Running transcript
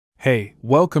Hey,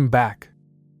 welcome back!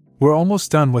 We're almost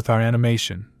done with our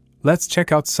animation. Let's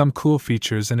check out some cool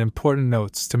features and important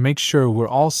notes to make sure we're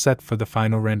all set for the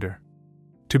final render.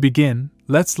 To begin,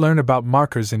 let's learn about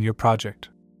markers in your project.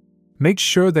 Make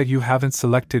sure that you haven't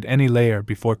selected any layer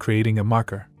before creating a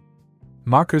marker.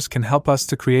 Markers can help us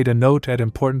to create a note at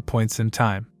important points in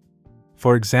time.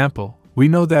 For example, we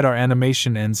know that our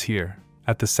animation ends here,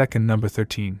 at the second number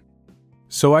 13.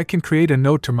 So I can create a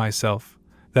note to myself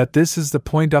that this is the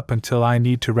point up until I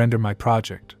need to render my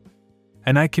project.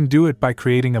 And I can do it by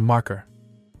creating a marker.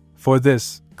 For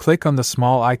this, click on the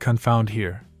small icon found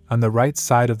here, on the right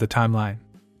side of the timeline.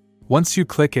 Once you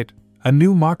click it, a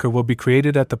new marker will be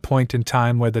created at the point in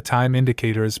time where the time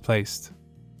indicator is placed.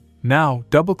 Now,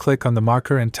 double-click on the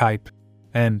marker and type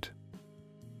End.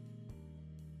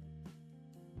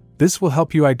 This will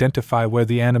help you identify where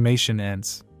the animation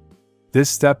ends. This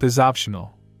step is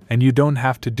optional, and you don't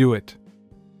have to do it.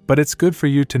 But it's good for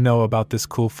you to know about this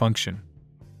cool function.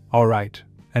 Alright,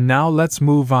 and now let's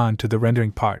move on to the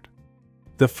rendering part.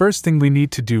 The first thing we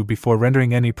need to do before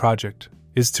rendering any project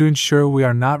is to ensure we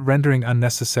are not rendering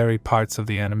unnecessary parts of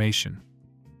the animation.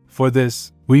 For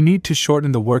this, we need to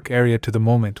shorten the work area to the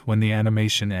moment when the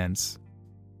animation ends.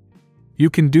 You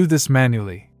can do this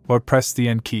manually, or press the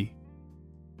End key.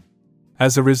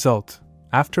 As a result,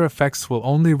 After Effects will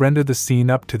only render the scene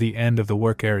up to the end of the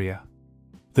work area.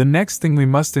 The next thing we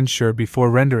must ensure before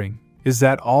rendering is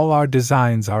that all our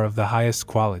designs are of the highest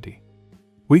quality.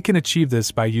 We can achieve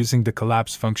this by using the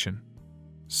collapse function.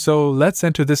 So let's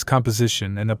enter this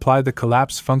composition and apply the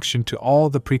collapse function to all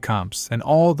the precomps and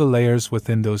all the layers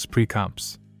within those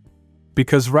precomps.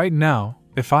 Because right now,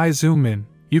 if I zoom in,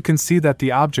 you can see that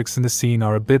the objects in the scene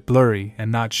are a bit blurry and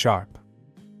not sharp.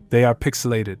 They are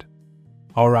pixelated.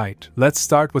 Alright, let's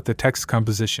start with the text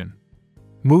composition.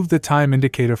 Move the time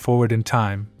indicator forward in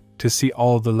time to see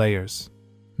all the layers.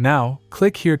 Now,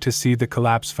 click here to see the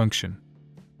collapse function.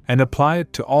 And apply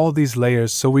it to all these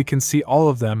layers so we can see all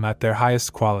of them at their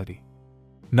highest quality.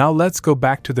 Now let's go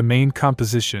back to the main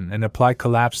composition and apply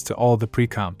collapse to all the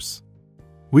precomps.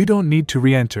 We don't need to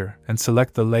re-enter and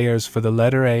select the layers for the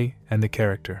letter A and the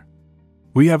character.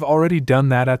 We have already done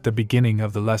that at the beginning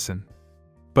of the lesson.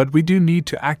 But we do need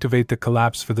to activate the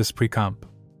collapse for this precomp.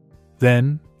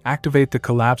 Then, activate the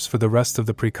collapse for the rest of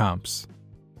the precomps.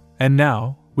 And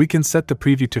now, we can set the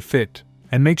preview to fit,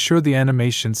 and make sure the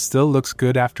animation still looks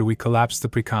good after we collapse the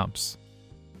precomps.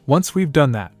 Once we've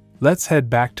done that, let's head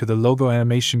back to the logo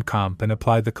animation comp and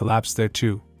apply the collapse there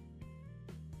too.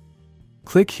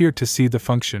 Click here to see the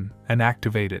function, and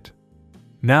activate it.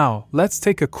 Now, let's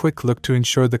take a quick look to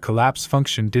ensure the collapse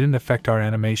function didn't affect our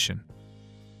animation.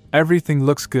 Everything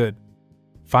looks good.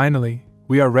 Finally,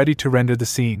 we are ready to render the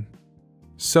scene.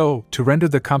 So, to render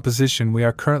the composition we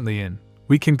are currently in,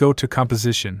 we can go to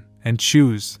Composition, and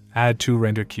choose Add to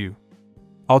Render Queue.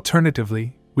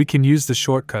 Alternatively, we can use the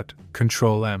shortcut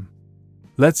Ctrl+M.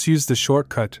 Let's use the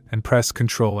shortcut and press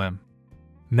Ctrl+M.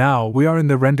 Now we are in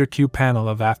the Render Queue panel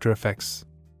of After Effects.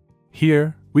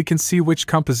 Here, we can see which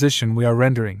composition we are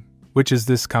rendering, which is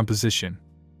this composition.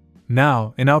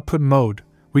 Now, in Output mode,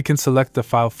 we can select the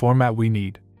file format we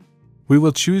need. We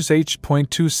will choose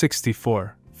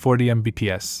H.264, 40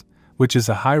 Mbps, which is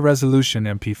a high-resolution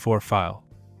MP4 file.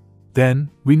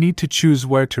 Then, we need to choose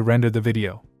where to render the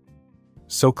video.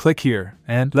 So click here,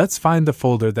 and let's find the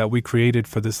folder that we created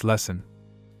for this lesson.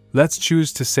 Let's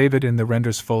choose to save it in the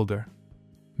Renders folder.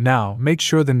 Now, make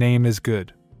sure the name is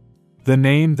good. The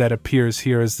name that appears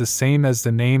here is the same as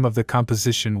the name of the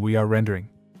composition we are rendering.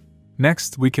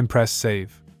 Next, we can press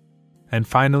Save. And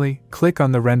finally, click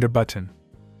on the Render button.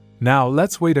 Now,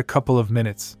 let's wait a couple of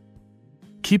minutes.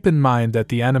 Keep in mind that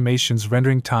the animation's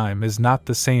rendering time is not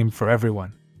the same for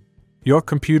everyone. Your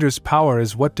computer's power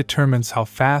is what determines how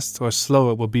fast or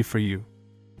slow it will be for you.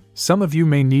 Some of you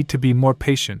may need to be more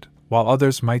patient, while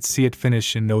others might see it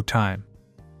finish in no time.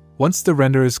 Once the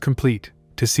render is complete,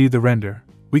 to see the render,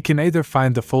 we can either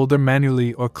find the folder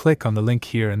manually or click on the link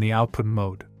here in the Output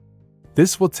mode.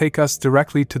 This will take us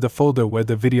directly to the folder where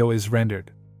the video is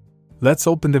rendered. Let's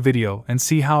open the video and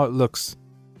see how it looks.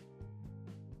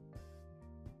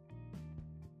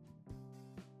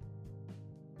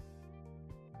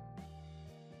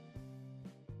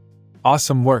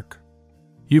 Awesome work!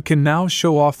 You can now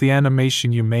show off the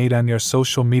animation you made on your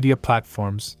social media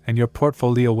platforms and your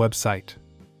portfolio website.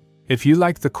 If you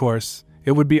liked the course,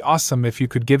 it would be awesome if you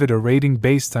could give it a rating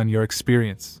based on your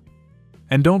experience.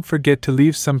 And don't forget to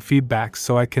leave some feedback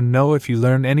so I can know if you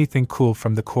learned anything cool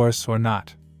from the course or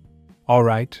not.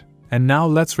 Alright, and now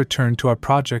let's return to our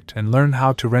project and learn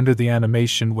how to render the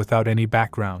animation without any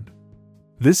background.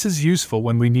 This is useful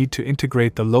when we need to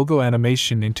integrate the logo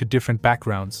animation into different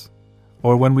backgrounds,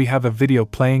 or when we have a video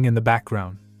playing in the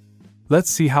background.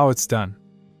 Let's see how it's done.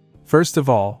 First of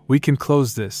all, we can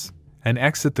close this and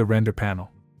exit the render panel.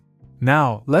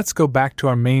 Now, let's go back to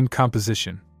our main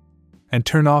composition and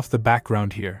turn off the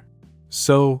background here.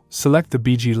 So, select the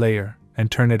BG layer and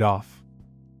turn it off.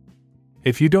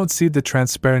 If you don't see the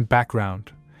transparent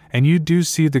background, and you do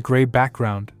see the gray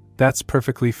background, that's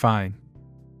perfectly fine.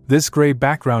 This gray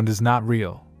background is not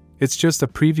real, it's just a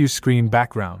preview screen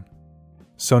background.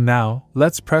 So now,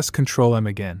 let's press Ctrl M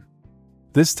again.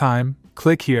 This time,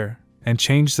 click here and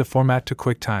change the format to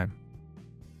QuickTime.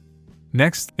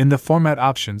 Next, in the Format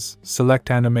options, select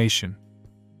Animation.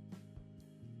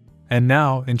 And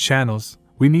now, in Channels,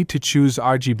 we need to choose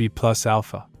RGB plus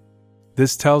Alpha.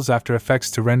 This tells After Effects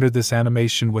to render this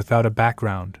animation without a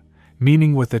background,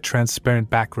 meaning with a transparent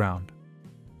background.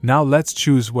 Now let's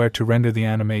choose where to render the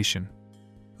animation.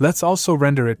 Let's also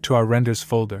render it to our Renders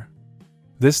folder.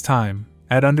 This time,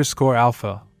 add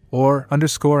 _alpha or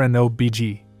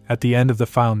 _nobg at the end of the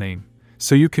file name,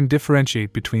 so you can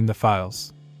differentiate between the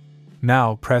files.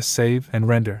 Now press Save and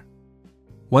Render.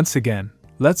 Once again,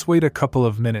 let's wait a couple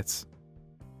of minutes.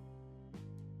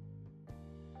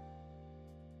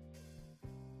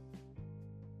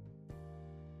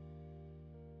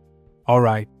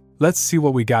 Alright, let's see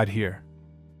what we got here.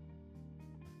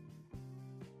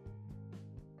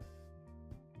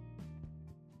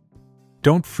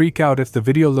 Don't freak out if the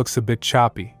video looks a bit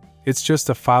choppy, it's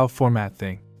just a file format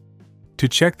thing. To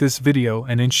check this video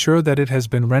and ensure that it has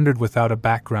been rendered without a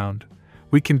background,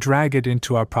 we can drag it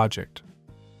into our project.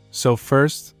 So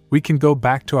first, we can go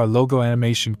back to our logo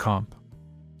animation comp.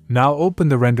 Now open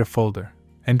the render folder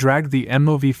and drag the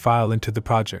MOV file into the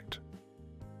project.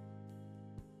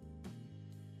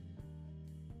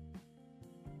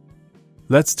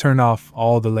 Let's turn off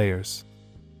all the layers.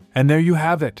 And there you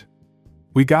have it.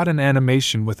 We got an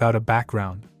animation without a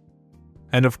background.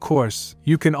 And of course,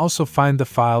 you can also find the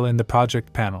file in the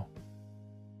project panel.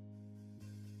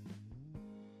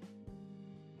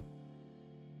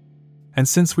 And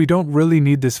since we don't really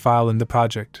need this file in the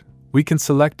project, we can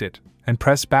select it and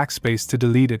press backspace to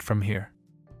delete it from here.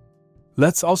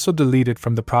 Let's also delete it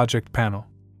from the project panel.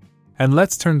 And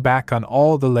let's turn back on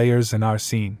all the layers in our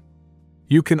scene.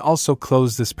 You can also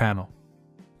close this panel.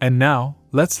 And now,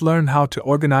 let's learn how to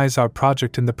organize our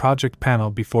project in the project panel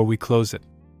before we close it.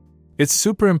 It's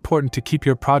super important to keep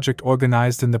your project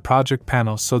organized in the project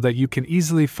panel so that you can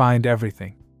easily find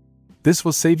everything. This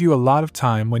will save you a lot of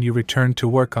time when you return to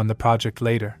work on the project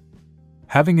later.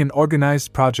 Having an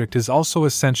organized project is also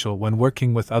essential when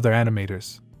working with other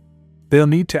animators. They'll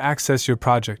need to access your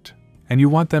project, and you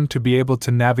want them to be able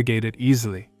to navigate it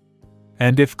easily.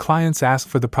 And if clients ask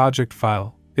for the project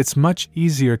file, it's much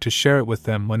easier to share it with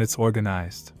them when it's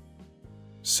organized.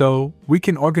 So, we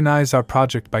can organize our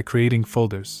project by creating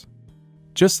folders.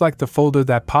 Just like the folder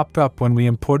that popped up when we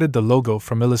imported the logo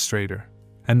from Illustrator,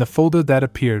 and the folder that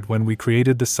appeared when we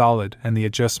created the solid and the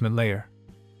adjustment layer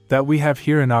that we have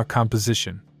here in our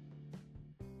composition.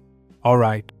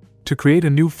 Alright, to create a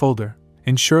new folder,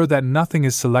 ensure that nothing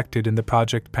is selected in the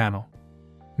project panel.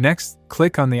 Next,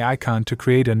 click on the icon to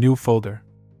create a new folder.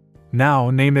 Now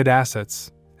name it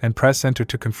Assets, and press Enter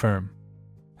to confirm.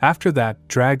 After that,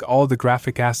 drag all the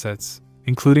graphic assets,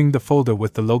 including the folder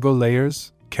with the logo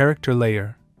layers, character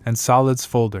layer, and solids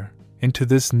folder, into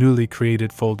this newly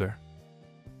created folder.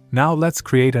 Now let's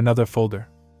create another folder.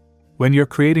 When you're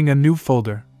creating a new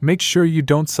folder, make sure you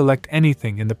don't select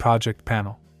anything in the project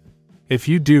panel. If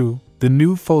you do, the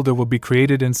new folder will be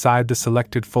created inside the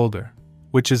selected folder,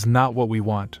 which is not what we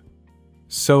want.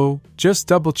 So, just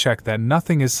double check that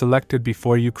nothing is selected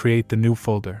before you create the new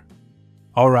folder.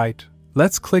 Alright,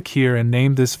 let's click here and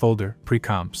name this folder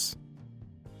Precomps.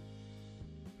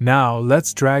 Now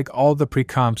let's drag all the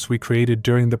precomps we created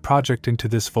during the project into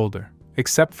this folder,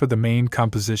 except for the main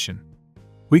composition.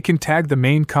 We can tag the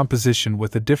main composition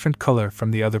with a different color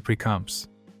from the other precomps.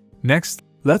 Next,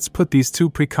 let's put these two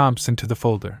precomps into the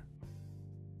folder.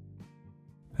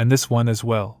 And this one as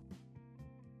well.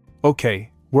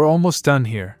 Okay, we're almost done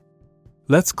here.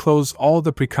 Let's close all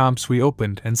the precomps we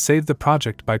opened and save the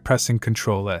project by pressing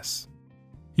Ctrl S.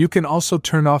 You can also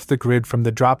turn off the grid from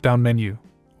the drop-down menu,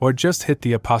 or just hit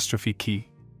the apostrophe key.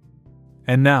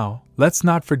 And now, let's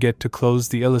not forget to close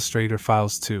the Illustrator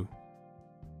files too.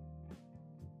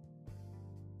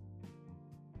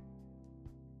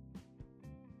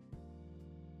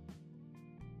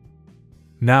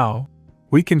 Now,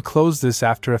 we can close this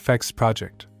After Effects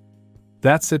project.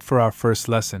 That's it for our first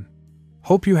lesson.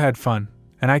 Hope you had fun,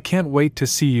 and I can't wait to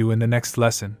see you in the next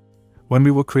lesson, when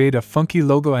we will create a funky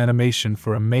logo animation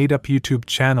for a made-up YouTube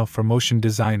channel for motion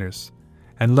designers,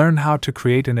 and learn how to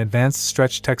create an advanced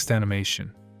stretch text animation.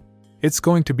 It's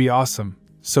going to be awesome,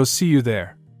 so see you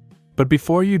there. But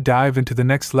before you dive into the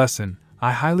next lesson,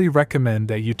 I highly recommend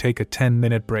that you take a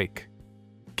 10-minute break.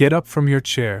 Get up from your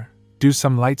chair, do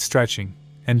some light stretching,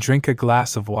 and drink a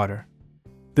glass of water.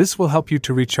 This will help you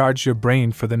to recharge your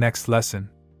brain for the next lesson.